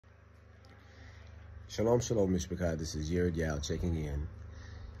Shalom, shalom, Mishpachah. This is Yerid Yao checking in.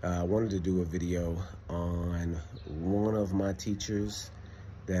 I wanted to do a video on one of my teachers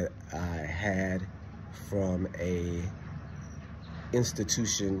that I had from a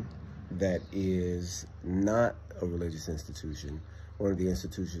institution that is not a religious institution, one of the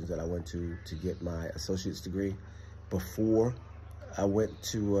institutions that I went to get my associate's degree before I went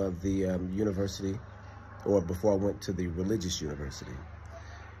to the university, or before I went to the religious university.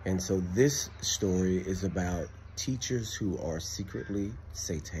 And so this story is about teachers who are secretly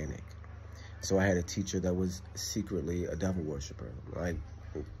satanic. So I had a teacher that was secretly a devil worshiper, right?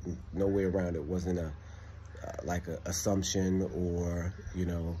 No way around it. It wasn't like an assumption or,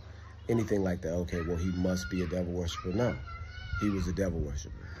 anything like that. Okay, well, he must be a devil worshiper. No, he was a devil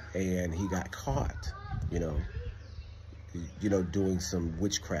worshiper. And he got caught, doing some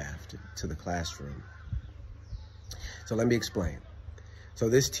witchcraft to the classroom. So let me explain. So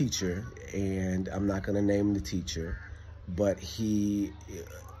this teacher, and I'm not going to name the teacher, but he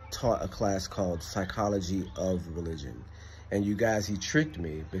taught a class called Psychology of Religion. And you guys, he tricked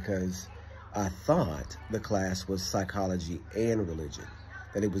me because I thought the class was Psychology and Religion,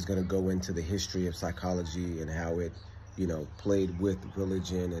 that it was going to go into the history of psychology and how it, played with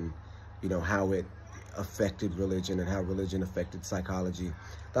religion and, how it affected religion and how religion affected psychology.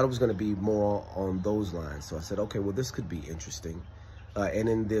 Thought it was going to be more on those lines. So I said, okay, well, this could be interesting. And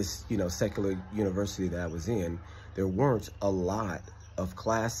in this, secular university that I was in, there weren't a lot of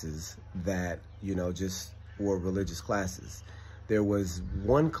classes that, just were religious classes. There was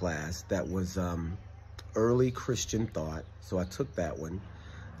one class that was early Christian thought, so I took that one.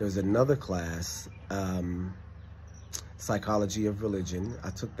 There was another class, Psychology of Religion. I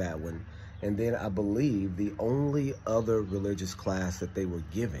took that one. And then I believe the only other religious class that they were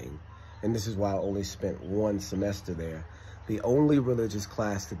giving, and this is why I only spent one semester there, the only religious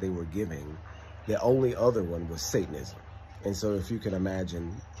class that they were giving, the only other one was Satanism. And so if you can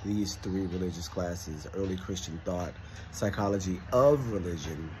imagine these three religious classes, early Christian thought, psychology of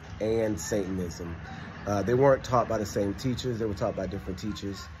religion, and Satanism, they weren't taught by the same teachers. They were taught by different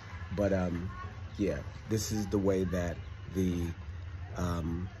teachers. But yeah, this is the way that the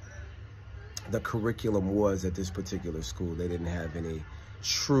curriculum was at this particular school. They didn't have any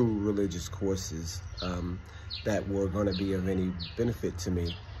true religious courses that were going to be of any benefit to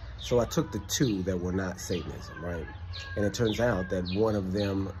me. So I took the two that were not Satanism, right? And it turns out that one of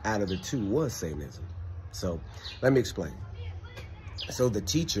them out of the two was Satanism. So let me explain. So the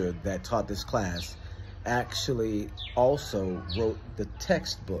teacher that taught this class actually also wrote the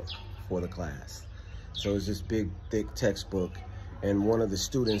textbook for the class. So it's this big, thick textbook. And one of the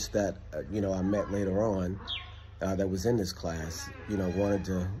students that, I met later on that was in this class, wanted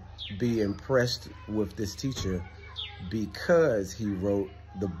to be impressed with this teacher because he wrote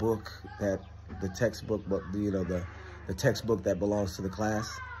the book the textbook that belongs to the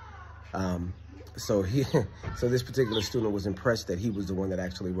class. So this particular student was impressed that he was the one that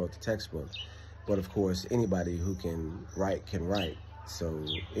actually wrote the textbook. But of course, anybody who can write can write. So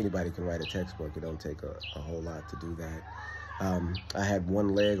anybody can write a textbook. It don't take a whole lot to do that. I had one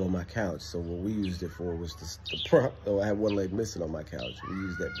leg on my couch, so what we used it for was to prop. I had one leg missing on my couch. We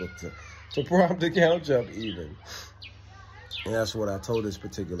used that book to prop the couch up even. And that's what I told this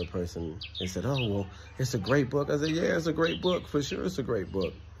particular person. They said, oh, well, it's a great book. I said, yeah, it's a great book. For sure, it's a great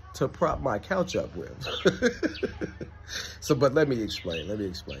book to prop my couch up with. So, but let me explain.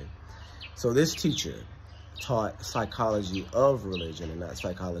 So this teacher taught psychology of religion and not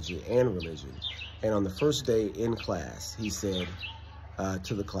psychology and religion. And on the first day in class, he said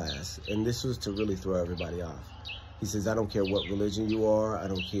to the class, and this was to really throw everybody off. He says, I don't care what religion you are. I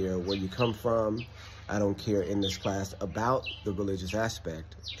don't care where you come from. I don't care in this class about the religious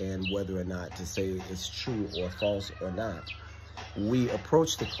aspect and whether or not to say it's true or false or not. We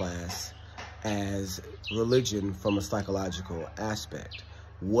approach the class as religion from a psychological aspect.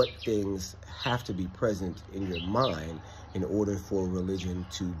 What things have to be present in your mind in order for religion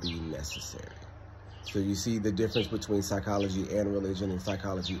to be necessary. So you see the difference between psychology and religion and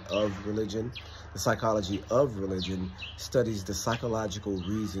psychology of religion. The psychology of religion studies the psychological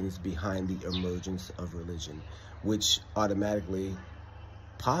reasons behind the emergence of religion, which automatically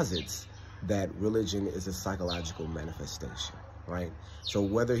posits that religion is a psychological manifestation, right? So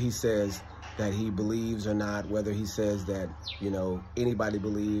whether he says that he believes or not, whether he says that, anybody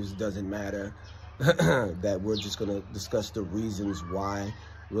believes, doesn't matter, that we're just going to discuss the reasons why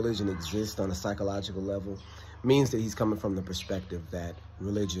religion exists on a psychological level, means that he's coming from the perspective that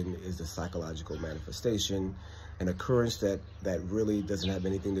religion is a psychological manifestation, an occurrence that really doesn't have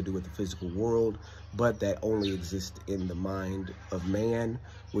anything to do with the physical world, but that only exists in the mind of man,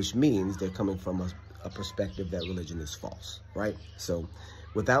 which means they're coming from a perspective that religion is false, right? So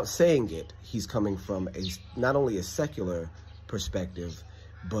without saying it, he's coming from not only a secular perspective,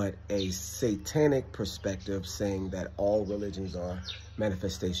 but a satanic perspective, saying that all religions are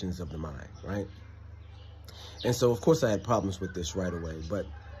manifestations of the mind, right? And so, of course, I had problems with this right away, but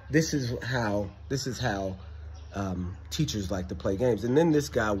this is how teachers like to play games. And then this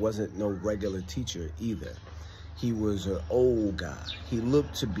guy wasn't no regular teacher either. He was an old guy. He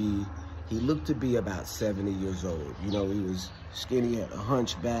looked to be about 70 years old. You know, he was skinny, he had a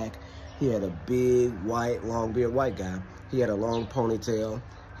hunchback. He had a big, white, long beard, white guy. He had a long ponytail.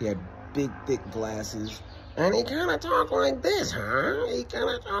 He had big, thick glasses. And he kind of talked like this, huh? He kind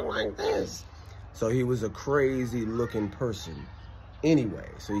of talked like this. So he was a crazy looking person anyway.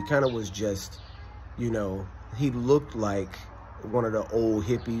 So he kind of was just, you know, he looked like one of the old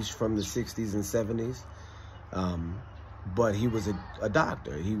hippies from the 60s and 70s. But he was a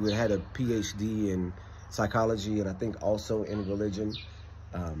doctor. He had a PhD in psychology and I think also in religion.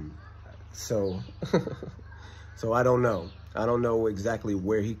 So I don't know. I don't know exactly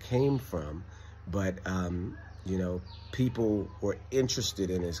where he came from, but, you know, people were interested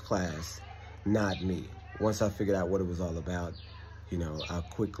in his class, not me. Once I figured out what it was all about, you know, I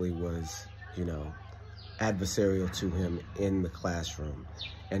quickly was, you know, adversarial to him in the classroom,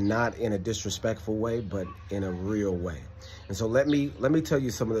 and not in a disrespectful way, but in a real way. And so let me tell you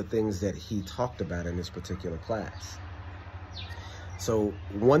some of the things that he talked about in this particular class. So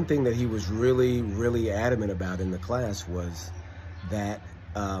one thing that he was really, really adamant about in the class was that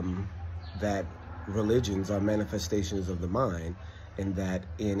that religions are manifestations of the mind, and that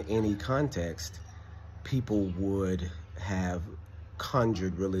in any context, people would have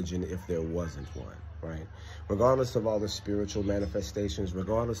conjured religion if there wasn't one, right? Regardless of all the spiritual manifestations,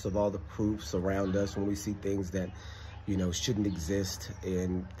 regardless of all the proofs around us when we see things that, you know, shouldn't exist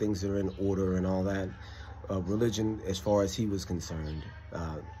and things that are in order and all that, religion, as far as he was concerned,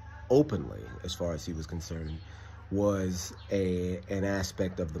 openly, as far as he was concerned, was an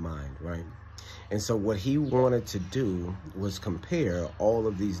aspect of the mind, right? And so what he wanted to do was compare all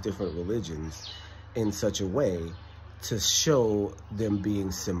of these different religions in such a way to show them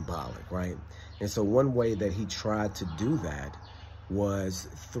being symbolic, right? And so one way that he tried to do that was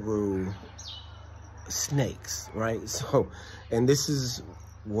through snakes, right? So, and this is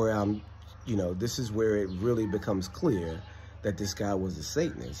where this is where it really becomes clear that this guy was a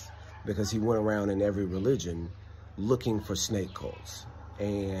Satanist, because he went around in every religion looking for snake cults.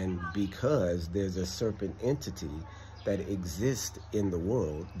 And because there's a serpent entity that exists in the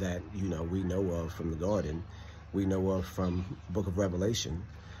world that, you know, we know of from the garden, we know of from Book of Revelation,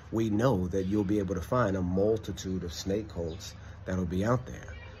 we know that you'll be able to find a multitude of snake cults that'll be out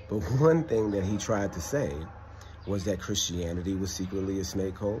there. But one thing that he tried to say was that Christianity was secretly a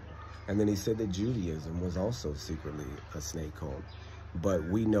snake cult. And then he said that Judaism was also secretly a snake cult. But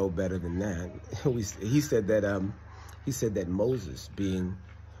we know better than that. He said that Moses being,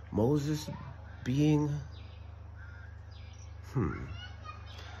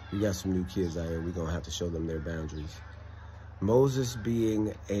 we got some new kids out here. We're going to have to show them their boundaries. Moses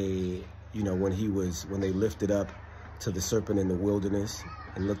being when they lifted up to the serpent in the wilderness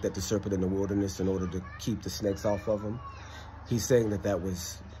and looked at the serpent in the wilderness in order to keep the snakes off of him, he's saying that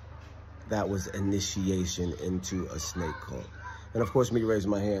was initiation into a snake cult. And of course, me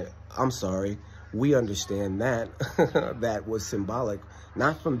raising my hand, I'm sorry. We understand that that was symbolic,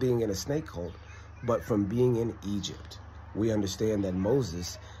 not from being in a snake cult, but from being in Egypt. We understand that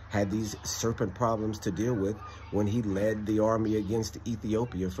Moses had these serpent problems to deal with when he led the army against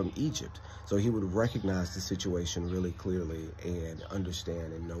Ethiopia from Egypt. So he would recognize the situation really clearly and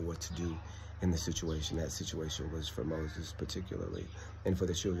understand and know what to do in the situation. That situation was for Moses particularly, and for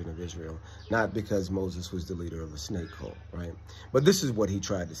the children of Israel, not because Moses was the leader of a snake cult, right? But this is what he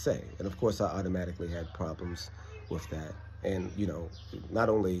tried to say. And of course, I automatically had problems with that. And, you know, not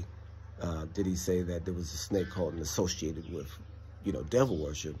only did he say that there was a snake cult and associated with, you know, devil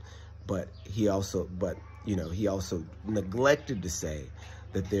worship, but he also neglected to say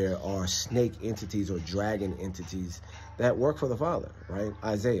that there are snake entities or dragon entities that work for the Father, right?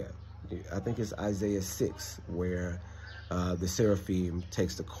 Isaiah. I think it's Isaiah 6, where the seraphim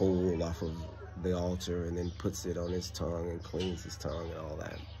takes the coal off of the altar and then puts it on his tongue and cleans his tongue and all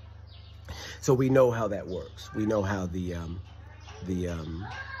that. So we know how that works. We know how the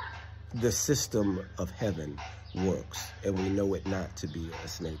system of heaven works, and we know it not to be a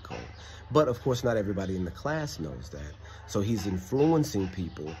snake cult. But of course, not everybody in the class knows that. So he's influencing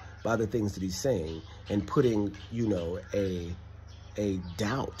people by the things that he's saying and putting, you know, a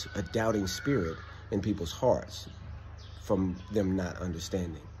doubting spirit in people's hearts from them not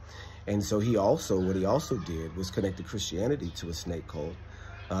understanding. And so what he also did was connected Christianity to a snake cult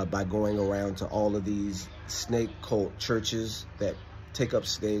by going around to all of these snake cult churches that take up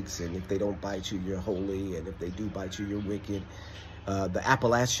snakes, and if they don't bite you, you're holy, and if they do bite you, you're wicked. The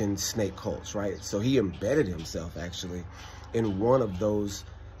Appalachian snake cults, right? So he embedded himself actually in one of those,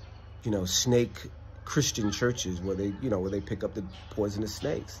 snake Christian churches where they pick up the poisonous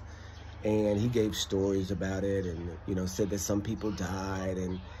snakes. And he gave stories about it, and, said that some people died,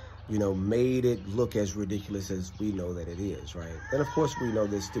 and, made it look as ridiculous as we know that it is, right? And of course, we know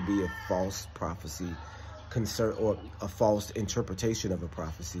this to be a false prophecy or a false interpretation of a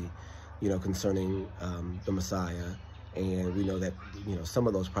prophecy, concerning the Messiah. And we know that, some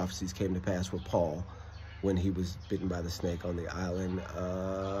of those prophecies came to pass with Paul when he was bitten by the snake on the island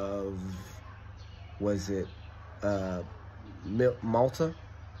of, was it Malta?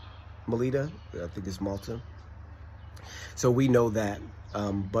 Melita, I think it's Malta. So we know that,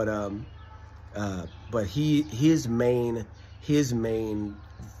 but his main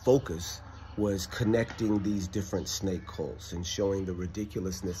focus was connecting these different snake cults and showing the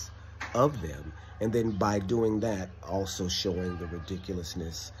ridiculousness of them, and then by doing that, also showing the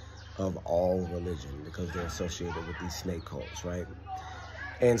ridiculousness of all religion, because they're associated with these snake cults, right?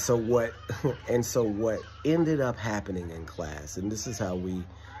 And so what ended up happening in class, and this is how we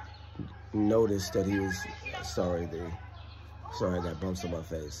noticed that he was, sorry, I got bumps on my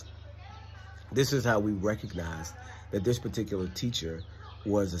face. This is how we recognized that this particular teacher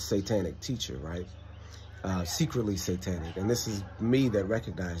was a satanic teacher, right? Secretly satanic. And this is me that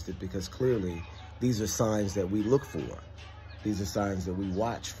recognized it, because clearly these are signs that we look for. These are signs that we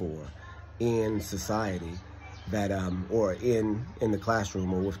watch for in society, that or in the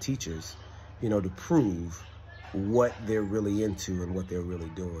classroom or with teachers, to prove what they're really into and what they're really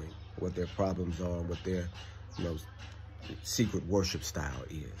doing, what their problems are, and what their secret worship style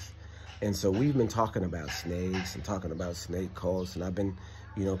is. And so we've been talking about snakes and talking about snake cults, and I've been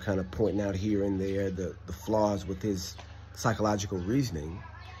kind of pointing out here and there the flaws with his psychological reasoning.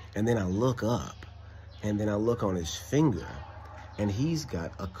 And then I look up, and then I look on his finger, and he's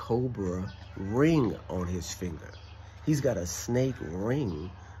got a cobra ring on his finger. He's got a snake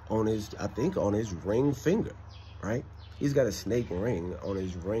ring on his, I think, on his ring finger, right? He's got a snake ring on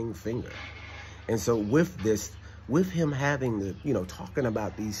his ring finger. And so with him having the, talking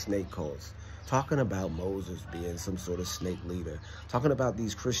about these snake cults, talking about Moses being some sort of snake leader, talking about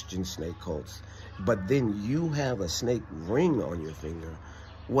these Christian snake cults, but then you have a snake ring on your finger,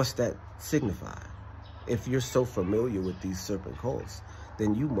 what's that signify? If you're so familiar with these serpent cults,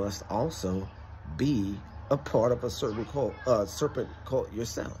 then you must also be a part of a certain cult, serpent cult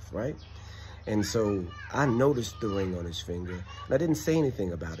yourself, right? And so I noticed the ring on his finger, and I didn't say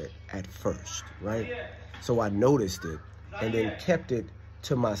anything about it at first, right? So I noticed it, and then kept it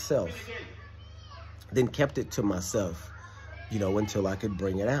to myself. Until I could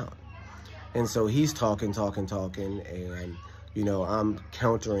bring it out. And so he's talking, and, I'm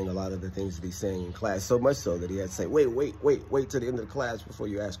countering a lot of the things that he's saying in class, so much so that he had to say, wait to the end of the class before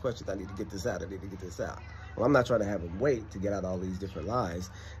you ask questions. I need to get this out. Well, I'm not trying to have him wait to get out all these different lies.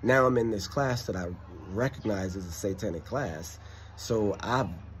 Now I'm in this class that I recognize as a satanic class. So I've,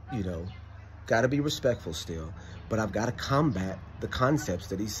 got to be respectful still, but I've got to combat the concepts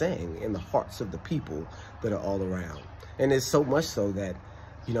that he's saying in the hearts of the people that are all around. And it's so much so that,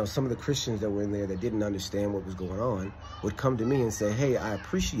 some of the Christians that were in there that didn't understand what was going on would come to me and say, hey, I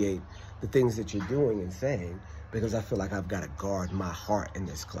appreciate the things that you're doing and saying, because I feel like I've got to guard my heart in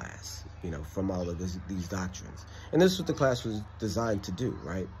this class, from all of these doctrines. And this is what the class was designed to do,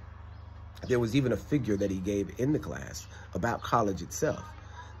 right? There was even a figure that he gave in the class about college itself,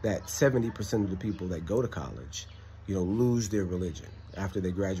 that 70% of the people that go to college, lose their religion. After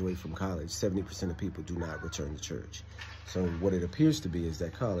they graduate from college, 70% of people do not return to church. So what it appears to be is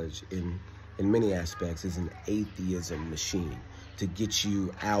that college, in many aspects, is an atheism machine to get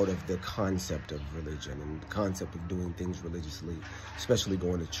you out of the concept of religion and the concept of doing things religiously, especially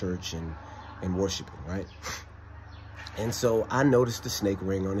going to church and worshiping, right? And so I noticed the snake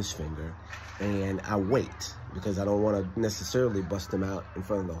ring on his finger, and I wait, because I don't want to necessarily bust him out in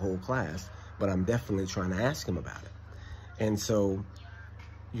front of the whole class, but I'm definitely trying to ask him about it. And so,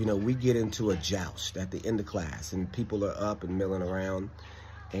 we get into a joust at the end of class, and people are up and milling around,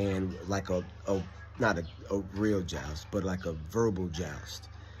 and like not a real joust, but like a verbal joust.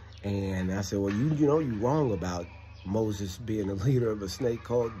 And I said, well, you're wrong about Moses being the leader of a snake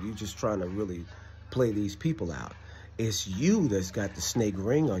cult. You're just trying to really play these people out. It's you that's got the snake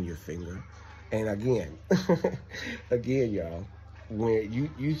ring on your finger. And again, y'all,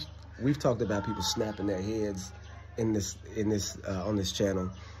 when we've talked about people snapping their heads on this channel,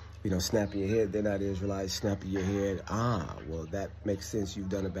 snapping your head. They're not Israelites. Snapping your head. Ah, well, that makes sense. You've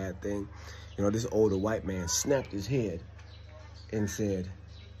done a bad thing. This older white man snapped his head and said,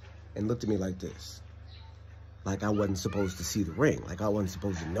 and looked at me like this. Like I wasn't supposed to see the ring. Like I wasn't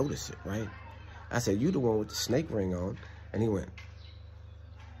supposed to notice it, right? I said, you the one with the snake ring on. And he went.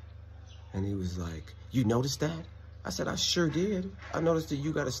 And he was like, you noticed that? I said, I sure did. I noticed that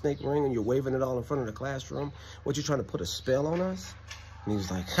you got a snake ring and you're waving it all in front of the classroom. What, you trying to put a spell on us? And he was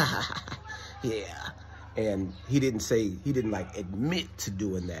like, ha, ha, ha, yeah. And he didn't like admit to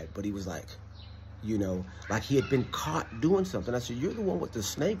doing that, but he was like, like he had been caught doing something. I said, you're the one with the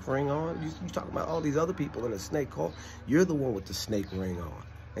snake ring on. You talking about all these other people in the snake cult. You're the one with the snake ring on.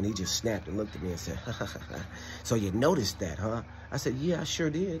 And he just snapped and looked at me and said, ha, ha, ha, ha. So you noticed that, huh? I said, yeah, I sure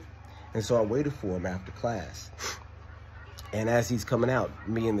did. And so I waited for him after class. And as he's coming out,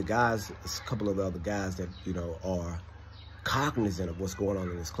 me and the guys, a couple of the other guys that, are cognizant of what's going on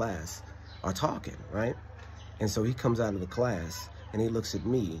in this class are talking, right? And so he comes out of the class and he looks at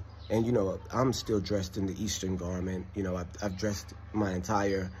me and, I'm still dressed in the Eastern garment. I've dressed my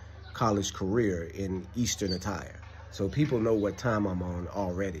entire college career in Eastern attire. So people know what time I'm on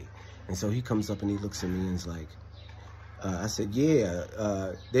already. And so he comes up and he looks at me and is like, I said, yeah,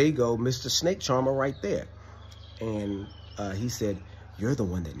 there you go, Mr. Snake Charmer right there. And he said, you're the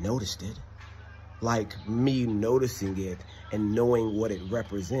one that noticed it. Like me noticing it and knowing what it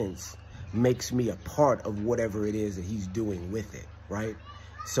represents makes me a part of whatever it is that he's doing with it, right?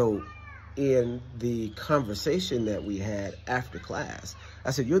 So in the conversation that we had after class,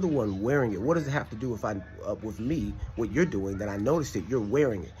 I said, you're the one wearing it. What does it have to do with me, what you're doing, that I noticed it, you're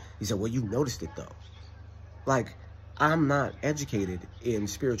wearing it? He said, well, you noticed it though. Like, I'm not educated in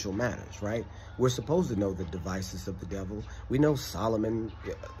spiritual matters, right? We're supposed to know the devices of the devil. We know Solomon,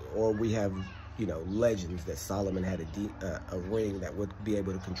 or we have, legends that Solomon had a ring that would be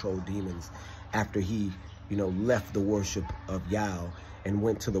able to control demons after he, left the worship of Yah and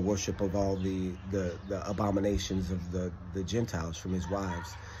went to the worship of all the abominations of the Gentiles from his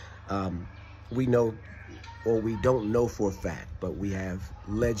wives. We know, or we don't know for a fact, but we have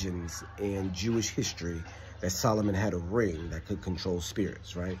legends in Jewish history that Solomon had a ring that could control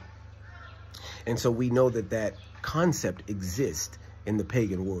spirits, right? And so we know that that concept exists in the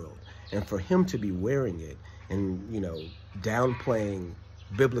pagan world. And for him to be wearing it and, downplaying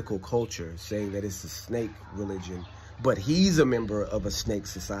biblical culture, saying that it's a snake religion, but he's a member of a snake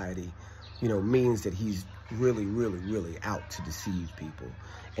society, means that he's really, really, really out to deceive people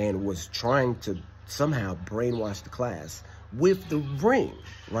and was trying to somehow brainwash the class with the ring,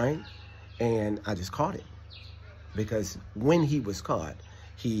 right? And I just caught it. Because when he was caught,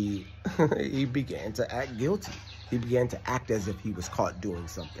 he began to act guilty. He began to act as if he was caught doing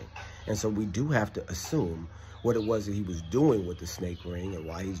something. And so we do have to assume what it was that he was doing with the snake ring and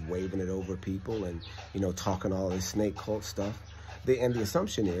why he's waving it over people and, talking all this snake cult stuff. And the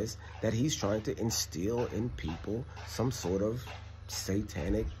assumption is that he's trying to instill in people some sort of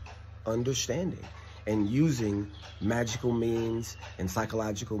satanic understanding and using magical means and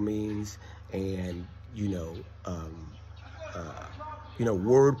psychological means and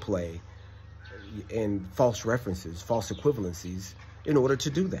wordplay and false references, false equivalencies in order to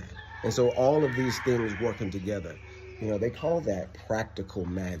do that. And so all of these things working together, they call that practical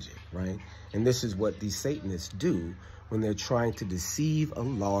magic, right? And this is what these Satanists do when they're trying to deceive a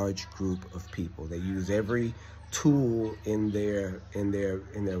large group of people. They use every tool in their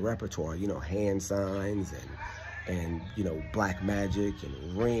repertoire, hand signs and black magic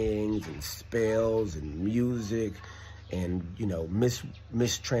and rings and spells and music and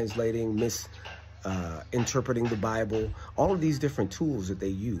mistranslating, interpreting the Bible, all of these different tools that they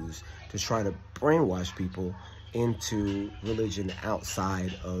use to try to brainwash people into religion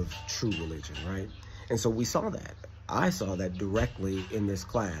outside of true religion, right? And so we saw that. I saw that directly in this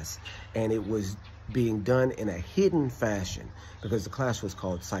class, and it was being done in a hidden fashion because the class was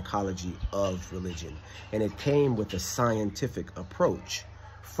called Psychology of Religion, and it came with a scientific approach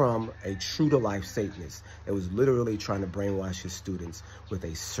from a true-to-life Satanist that was literally trying to brainwash his students with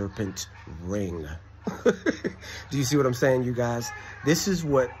a serpent ring. Do you see what I'm saying, you guys? This is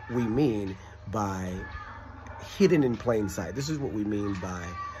what we mean by hidden in plain sight. This is what we mean by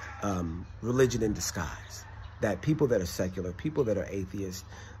religion in disguise. That people that are secular, people that are atheists,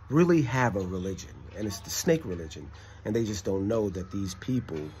 really have a religion, and it's the snake religion. And they just don't know that these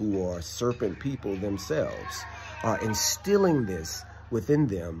people who are serpent people themselves are instilling this within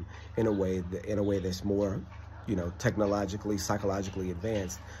them in a way that's more, technologically, psychologically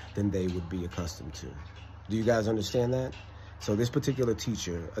advanced than they would be accustomed to. Do you guys understand that? So this particular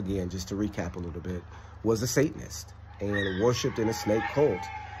teacher, again, just to recap a little bit, was a Satanist and worshipped in a snake cult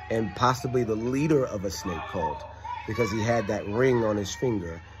and possibly the leader of a snake cult, because he had that ring on his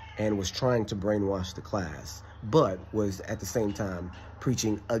finger and was trying to brainwash the class, but was at the same time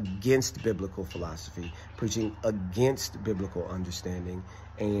preaching against biblical philosophy, preaching against biblical understanding,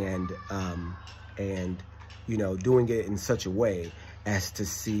 and you know, doing it in such a way as to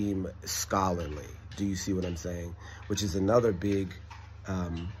seem scholarly. Do you see what I'm saying? Which is another big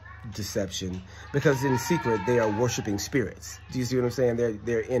deception, because in secret they are worshiping spirits. Do you see what I'm saying?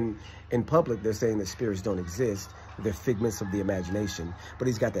 They're in public, they're saying that spirits don't exist. They're figments of the imagination, but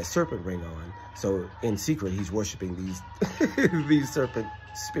he's got that serpent ring on. So in secret, he's worshiping these these serpent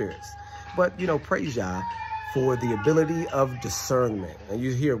spirits. But, you know, praise Yah for the ability of discernment. And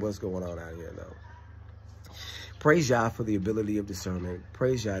you hear what's going on out here, though. Praise Yah for the ability of discernment.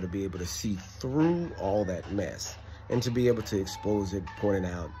 Praise Yah to be able to see through all that mess and to be able to expose it, point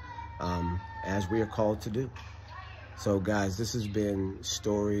it out, as we are called to do. So, guys, this has been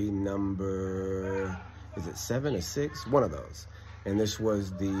story number, is it 7 or 6? One of those. And this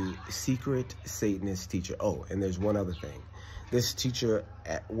was the secret Satanist teacher. Oh, and there's one other thing. This teacher,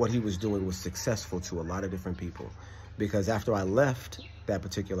 what he was doing was successful to a lot of different people, because after I left that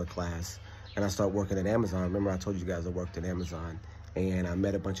particular class and I started working at Amazon, remember I told you guys I worked at Amazon, and I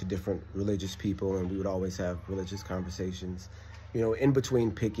met a bunch of different religious people, and we would always have religious conversations, you know, in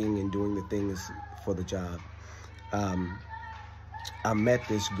between picking and doing the things for the job. I met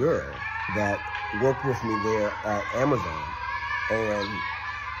this girl that worked with me there at Amazon, and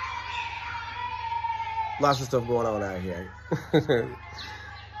lots of stuff going on out here.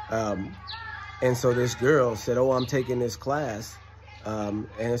 And so this girl said, oh, I'm taking this class, and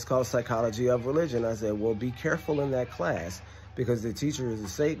it's called Psychology of Religion. I said, well, be careful in that class, because the teacher is a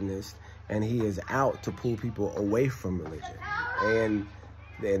Satanist, and he is out to pull people away from religion.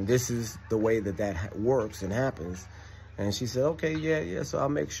 And this is the way that works and happens. And she said, okay, yeah, so I'll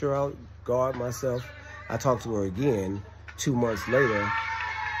make sure I'll guard myself. I talked to her again 2 months later,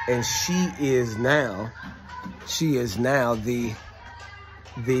 and she is now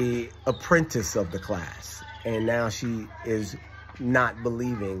the apprentice of the class. And now she is not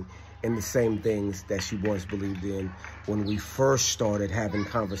believing in the same things that she once believed in when we first started having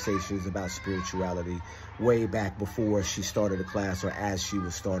conversations about spirituality way back before she started a class, or as she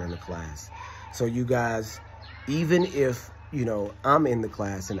was starting a class. So you guys, even if, you know, I'm in the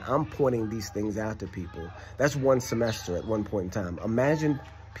class and I'm pointing these things out to people, that's one semester at one point in time. Imagine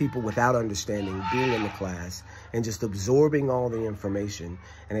people without understanding being in the class and just absorbing all the information,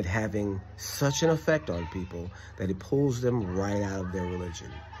 and it having such an effect on people that it pulls them right out of their religion.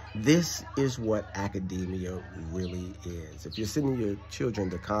 This is what academia really is. If you're sending your children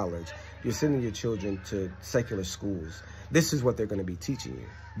to college, you're sending your children to secular schools, this is what they're going to be teaching you.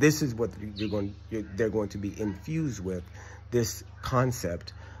 This is what they're going to be infused with, this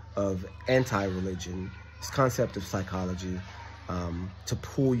concept of anti-religion, this concept of psychology, to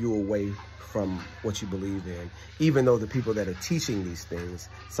pull you away from what you believe in, even though the people that are teaching these things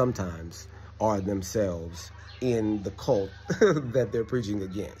sometimes are themselves in the cult that they're preaching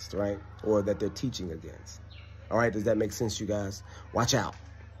against, right? Or that they're teaching against. All right, does that make sense, you guys? Watch out.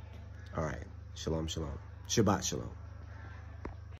 All right, shalom, shalom. Shabbat shalom.